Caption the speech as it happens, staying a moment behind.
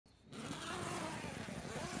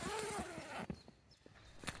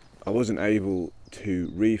I wasn't able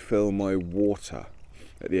to refill my water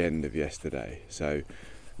at the end of yesterday, so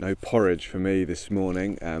no porridge for me this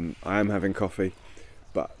morning. I am having coffee,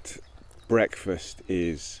 but breakfast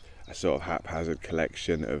is a sort of haphazard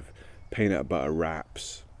collection of peanut butter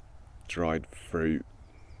wraps, dried fruit,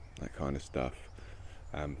 that kind of stuff.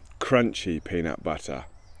 Crunchy peanut butter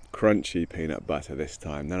this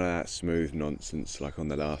time, none of that smooth nonsense like on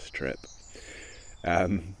the last trip.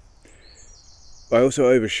 I also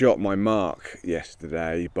overshot my mark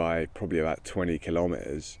yesterday by probably about 20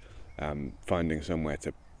 kilometres, finding somewhere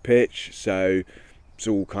to pitch, so it's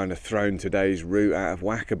all kind of thrown today's route out of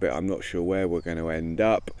whack a bit. I'm not sure where we're going to end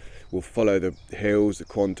up. We'll follow the hills, the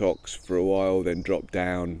Quantocks for a while, then drop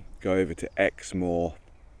down, go over to Exmoor,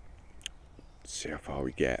 see how far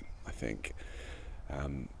we get, I think.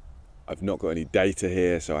 I've not got any data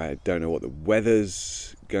here, so I don't know what the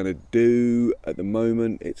weather's going to do at the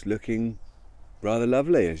moment. It's looking rather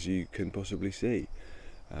lovely, as you can possibly see.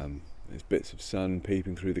 There's bits of sun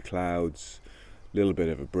peeping through the clouds, a little bit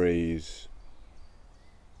of a breeze.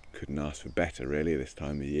 Couldn't ask for better really this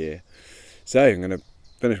time of year. So I'm going to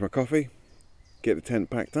finish my coffee, get the tent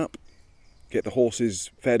packed up, get the horses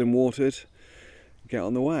fed and watered, get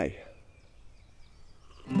on the way.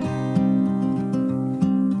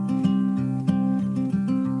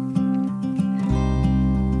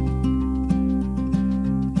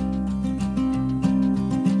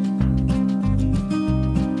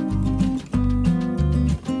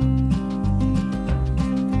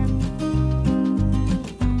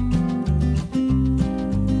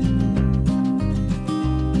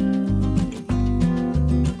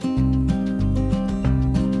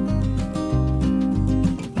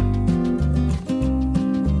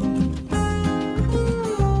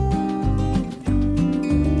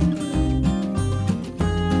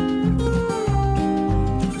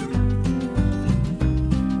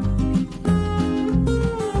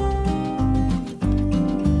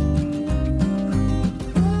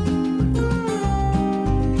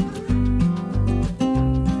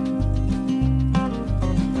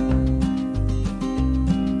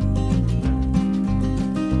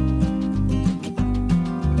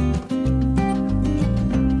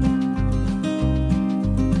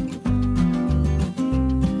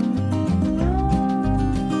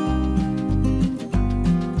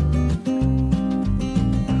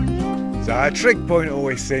 A trig point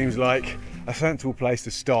always seems like a sensible place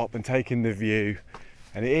to stop and take in the view,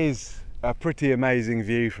 and it is a pretty amazing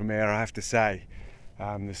view from here, I have to say.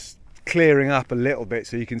 It's clearing up a little bit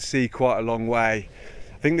so you can see quite a long way.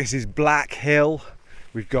 I think this is Black Hill.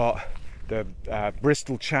 We've got the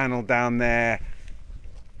Bristol Channel down there,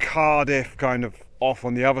 Cardiff kind of off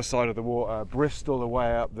on the other side of the water, Bristol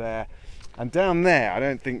away up there, and down there, I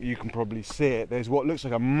don't think you can probably see it, there's what looks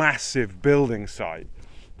like a massive building site.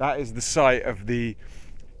 That is the site of the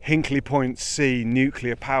Hinkley Point C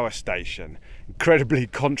nuclear power station. Incredibly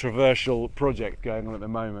controversial project going on at the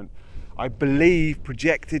moment. I believe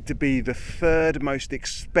projected to be the third most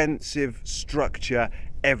expensive structure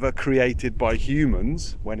ever created by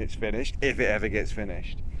humans when it's finished, if it ever gets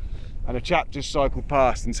finished. And a chap just cycled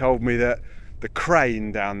past and told me that the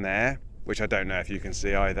crane down there, which I don't know if you can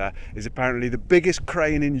see either, is apparently the biggest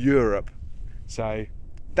crane in Europe. So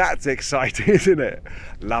that's exciting, isn't it?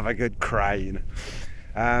 Love a good crane.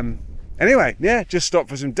 Anyway, yeah, just stopped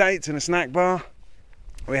for some dates and a snack bar.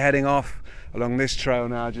 We're heading off along this trail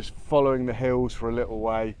now, just following the hills for a little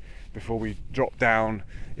way before we drop down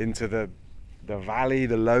into the valley,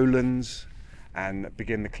 the lowlands, and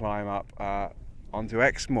begin the climb up onto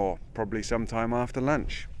Exmoor, probably sometime after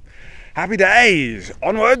lunch. Happy days!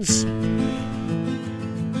 Onwards!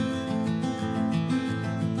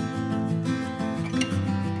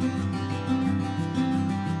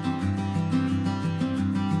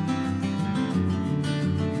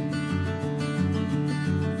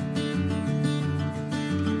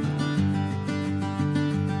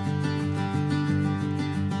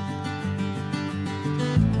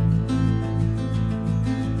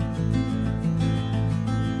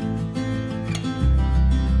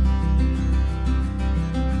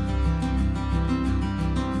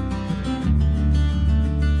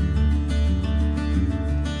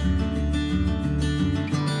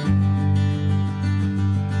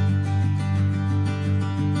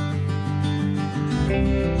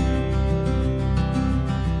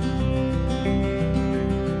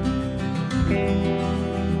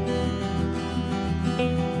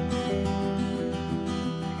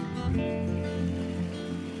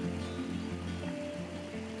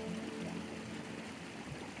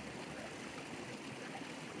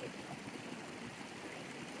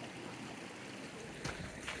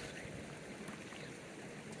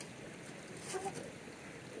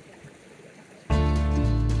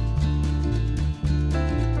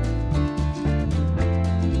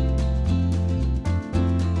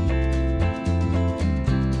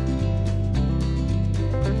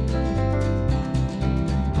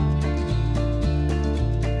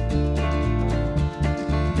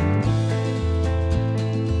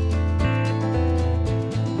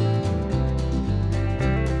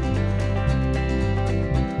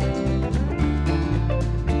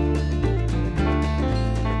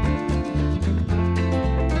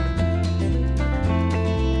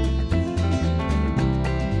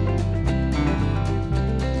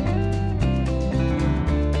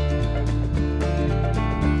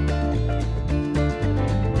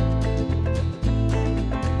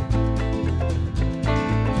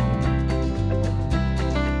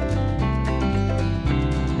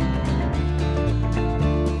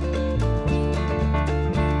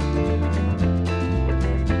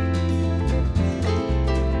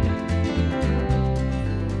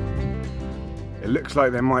 looks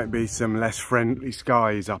like there might be some less friendly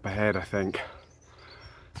skies up ahead, I think.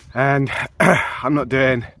 And I'm not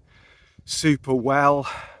doing super well.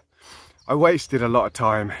 I wasted a lot of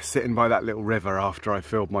time sitting by that little river after I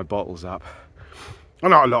filled my bottles up.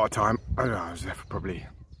 Well, not a lot of time. I don't know, I was there for probably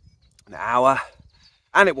an hour.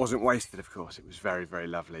 And it wasn't wasted, of course. It was very, very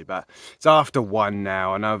lovely. But it's after 1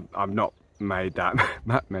 now, and I've not made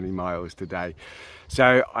that many miles today.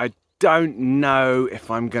 So I don't know if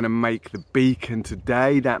I'm going to make the beacon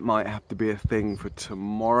today. That might have to be a thing for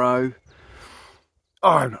tomorrow. Oh,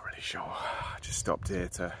 I'm not really sure. I just stopped here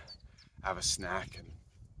to have a snack and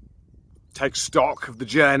take stock of the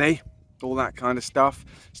journey, all that kind of stuff.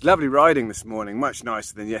 It's lovely riding this morning, much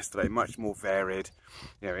nicer than yesterday, much more varied,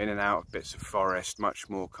 you know, in and out of bits of forest, much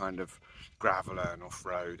more kind of gravel and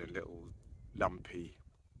off-road and little lumpy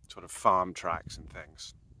sort of farm tracks and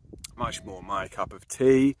things. Much more my cup of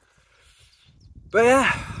tea. But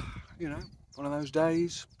yeah, you know, one of those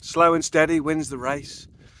days. Slow and steady wins the race.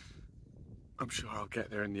 I'm sure I'll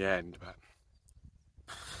get there in the end, but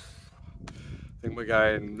I think we're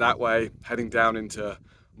going that way, heading down into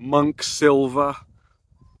Monk Silver,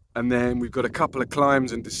 and then we've got a couple of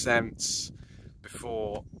climbs and descents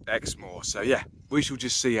before Exmoor. So yeah, we shall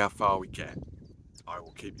just see how far we get. I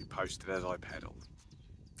will keep you posted as I pedal.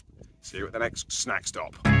 See you at the next snack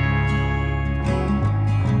stop.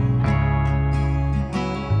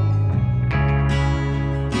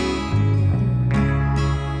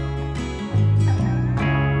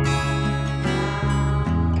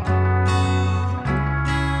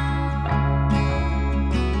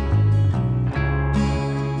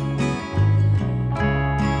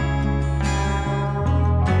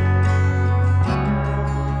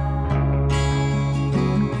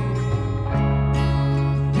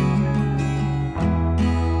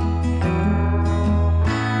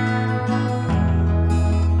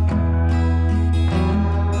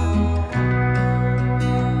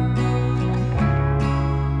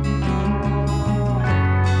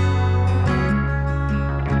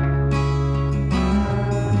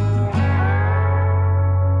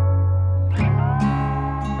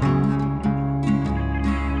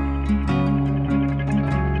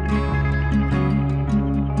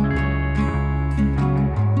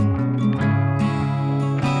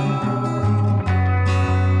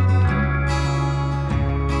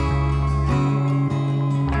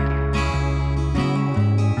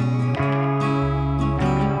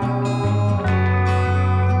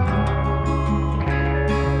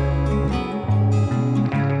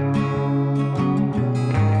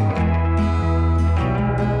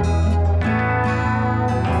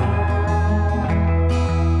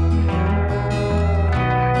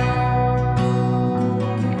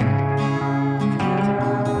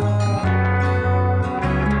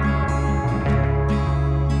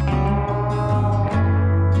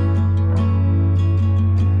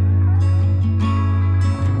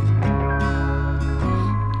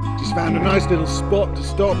 Found a nice little spot to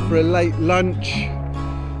stop for a late lunch.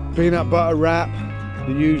 Peanut butter wrap,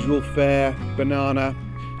 the usual fare, banana,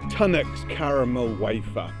 Quantocks caramel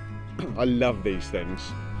wafer. I love these things.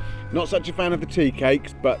 Not such a fan of the tea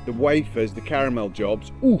cakes, but the wafers, the caramel jobs,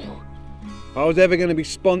 ooh. If I was ever going to be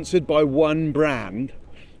sponsored by one brand,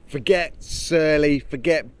 forget Surly,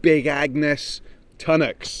 forget Big Agnes,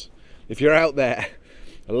 Quantocks. If you're out there,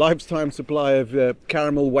 a lifetime supply of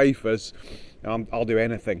caramel wafers, I'll do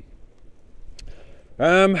anything.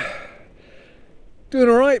 Doing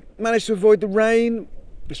all right, managed to avoid the rain.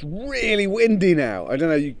 It's really windy now. I don't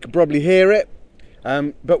know, you can probably hear it.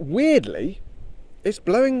 But weirdly, it's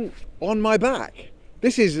blowing on my back.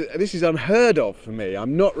 This is unheard of for me.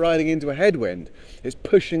 I'm not riding into a headwind. It's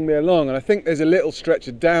pushing me along, and I think there's a little stretch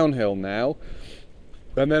of downhill now.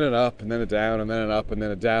 And then an up, and then a down, and then an up, and then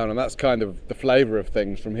a down, and that's kind of the flavour of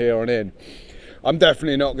things from here on in. I'm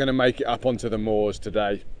definitely not going to make it up onto the moors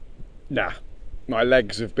today. Nah. My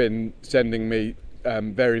legs have been sending me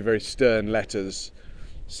very, very stern letters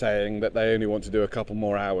saying that they only want to do a couple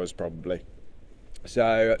more hours probably.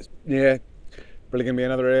 So yeah, probably going to be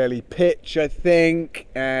another early pitch, I think.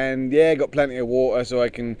 And yeah, got plenty of water so I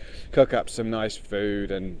can cook up some nice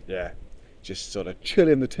food and yeah, just sort of chill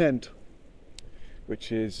in the tent,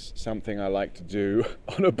 which is something I like to do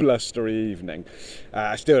on a blustery evening.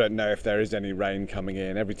 I still don't know if there is any rain coming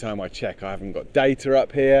in. Every time I check, I haven't got data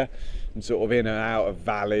up here. I'm sort of in and out of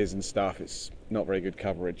valleys and stuff. It's not very good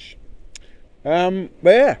coverage. But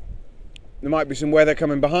yeah, there might be some weather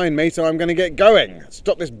coming behind me, so I'm going to get going.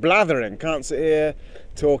 Stop this blathering. Can't sit here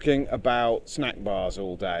talking about snack bars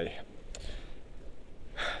all day.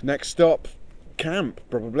 Next stop, camp,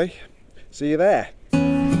 probably. See you there.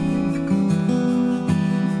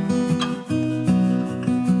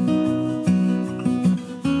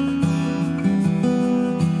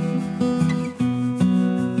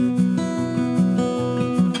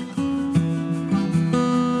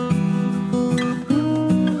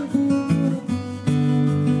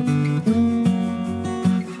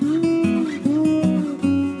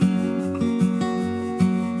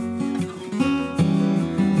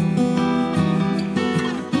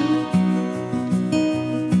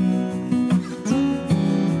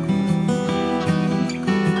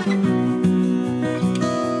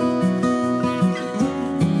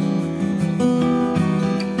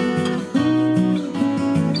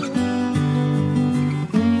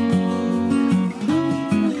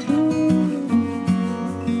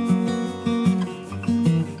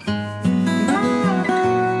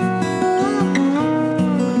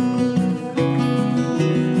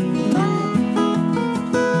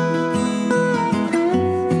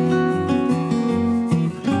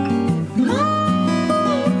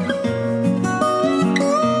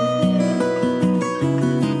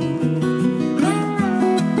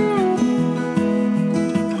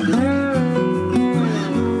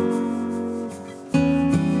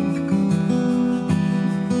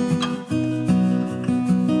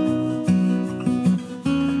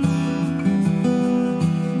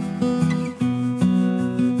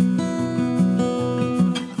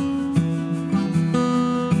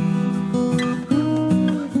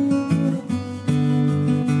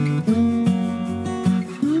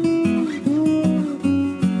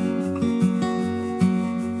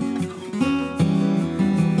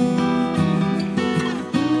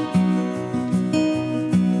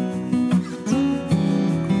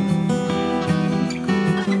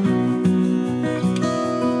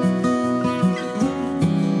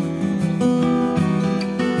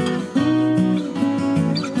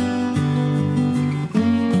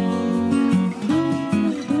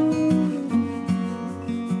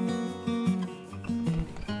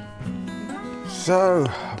 So,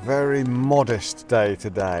 very modest day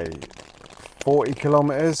today. 40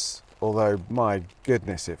 kilometers, although my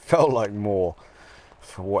goodness, it felt like more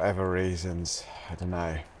for whatever reasons. I don't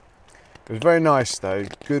know. It was very nice though,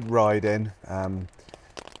 good riding. The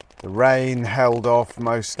rain held off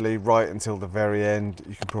mostly right until the very end.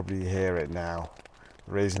 You can probably hear it now.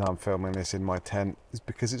 The reason I'm filming this in my tent is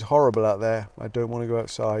because it's horrible out there. I don't want to go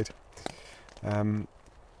outside. Some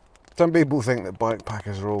people think that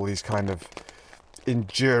bikepackers are all these kind of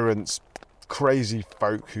endurance crazy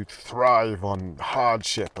folk who thrive on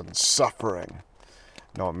hardship and suffering.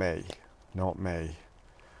 Not me, not me.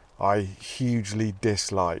 I hugely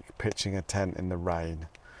dislike pitching a tent in the rain.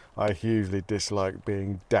 I hugely dislike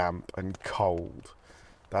being damp and cold.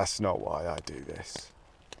 That's not why I do this.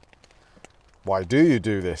 Why do you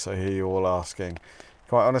do this, I hear you all asking.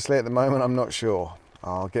 Quite honestly, at the moment, I'm not sure.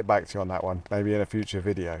 I'll get back to you on that one, maybe in a future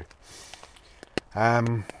video.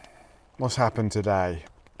 What's happened today?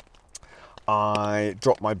 I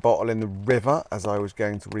dropped my bottle in the river as I was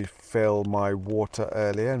going to refill my water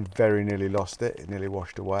earlier and very nearly lost it. It nearly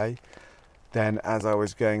washed away. Then as I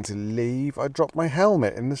was going to leave, I dropped my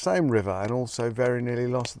helmet in the same river and also very nearly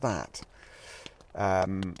lost that.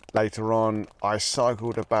 Later on, I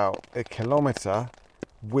cycled about 1 kilometre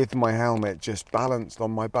with my helmet just balanced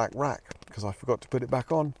on my back rack because I forgot to put it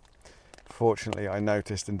back on. Fortunately, I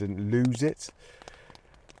noticed and didn't lose it.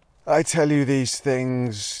 I tell you these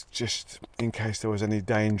things just in case there was any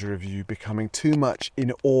danger of you becoming too much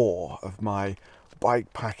in awe of my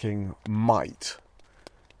bikepacking might,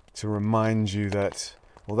 to remind you that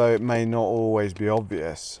although it may not always be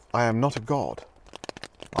obvious, I am not a god.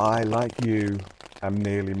 I, like you, am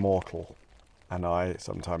nearly mortal, and I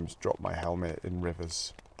sometimes drop my helmet in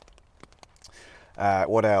rivers.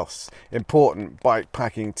 What else? Important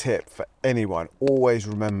bikepacking tip for anyone. Always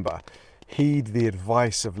remember, heed the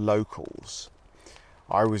advice of locals.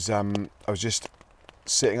 I was just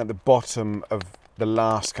sitting at the bottom of the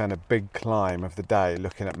last kind of big climb of the day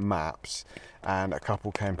looking at maps, and a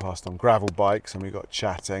couple came past on gravel bikes and we got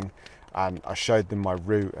chatting, and I showed them my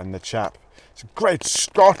route, and the chap said, "Great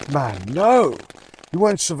Scott, man, no, you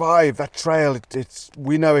won't survive that trail.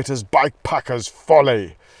 We know it as bikepackers'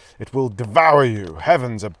 folly. It will devour you.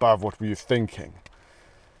 Heavens above, what were you thinking?"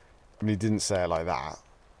 I mean, he didn't say it like that,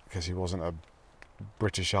 because he wasn't a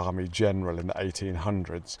British Army general in the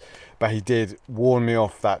 1800s, but he did warn me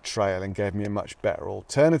off that trail and gave me a much better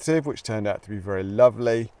alternative, which turned out to be very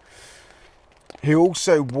lovely. He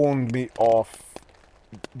also warned me off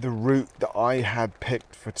the route that I had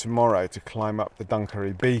picked for tomorrow to climb up the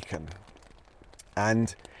Dunkery Beacon,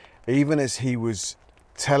 and even as he was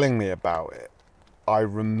telling me about it, I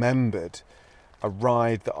remembered a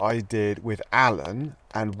ride that I did with Alan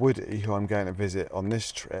and Woody, who I'm going to visit on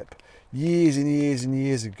this trip, years and years and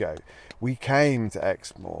years ago. We came to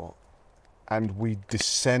Exmoor and we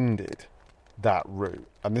descended that route,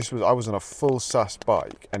 and I was on a full sus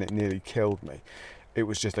bike and it nearly killed me. It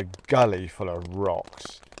was just a gully full of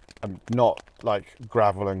rocks, and not like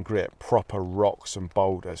gravel and grit, proper rocks and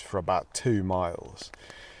boulders for about 2 miles.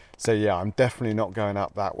 So yeah, I'm definitely not going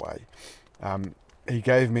up that way. He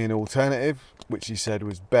gave me an alternative, which he said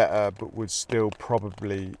was better, but would still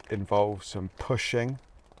probably involve some pushing.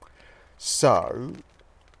 So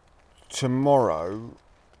tomorrow,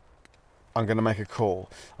 I'm going to make a call.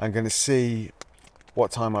 I'm going to see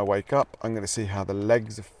what time I wake up. I'm going to see how the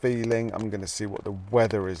legs are feeling. I'm going to see what the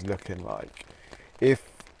weather is looking like. If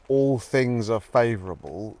all things are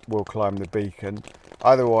favourable, we'll climb the beacon.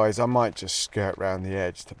 Otherwise, I might just skirt round the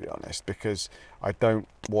edge, to be honest, because I don't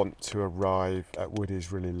want to arrive at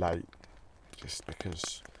Woody's really late, just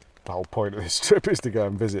because the whole point of this trip is to go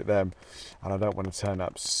and visit them, and I don't want to turn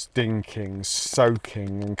up stinking,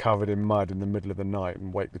 soaking and covered in mud in the middle of the night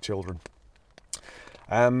and wake the children.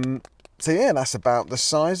 So yeah, that's about the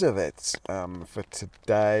size of it for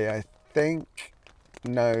today. I think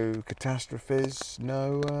no catastrophes,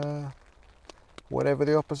 no whatever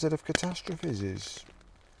the opposite of catastrophes is.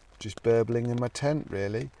 Just burbling in my tent,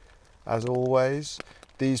 really. As always,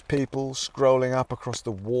 these people scrolling up across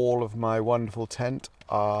the wall of my wonderful tent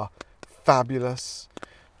are fabulous.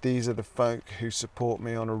 These are the folk who support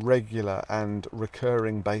me on a regular and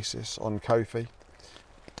recurring basis on Ko-fi.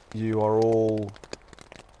 You are all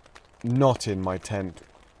not in my tent.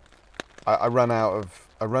 I run out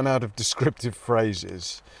of descriptive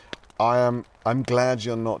phrases. I'm glad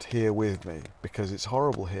you're not here with me, because it's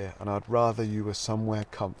horrible here and I'd rather you were somewhere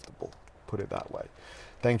comfortable, put it that way.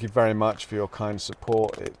 Thank you very much for your kind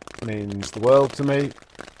support. It means the world to me.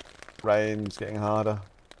 Rain's getting harder.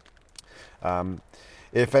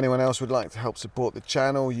 If anyone else would like to help support the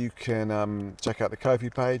channel, you can check out the Ko-fi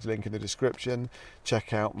page, link in the description.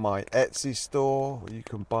 Check out my Etsy store, where you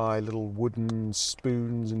can buy little wooden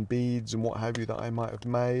spoons and beads and what have you that I might have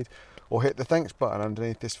made, or hit the thanks button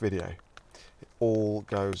underneath this video. It all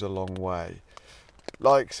goes a long way.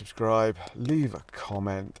 Like, subscribe, leave a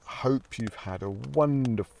comment. Hope you've had a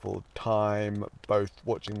wonderful time both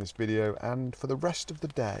watching this video and for the rest of the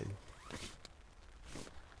day.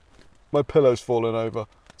 My pillow's fallen over,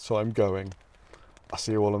 so I'm going. I'll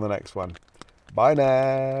see you all in the next one. Bye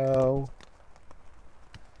now.